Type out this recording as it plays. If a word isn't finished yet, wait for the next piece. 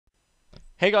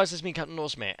Hey guys, it's me, Captain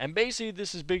Norseman, and basically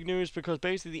this is big news because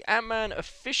basically the Ant-Man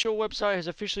official website has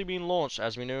officially been launched.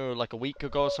 As we know, like a week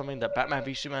ago or something, that Batman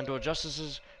v Superman Dawn of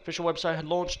Justice's official website had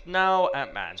launched. Now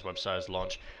Ant-Man's website has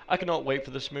launched. I cannot wait for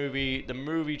this movie. The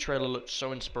movie trailer looked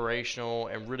so inspirational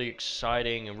and really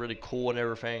exciting and really cool and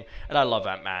everything. And I love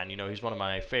Ant-Man. You know, he's one of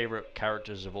my favorite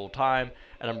characters of all time,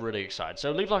 and I'm really excited.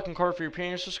 So leave a like and comment for your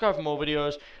opinion, subscribe for more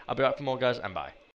videos. I'll be back for more, guys, and bye.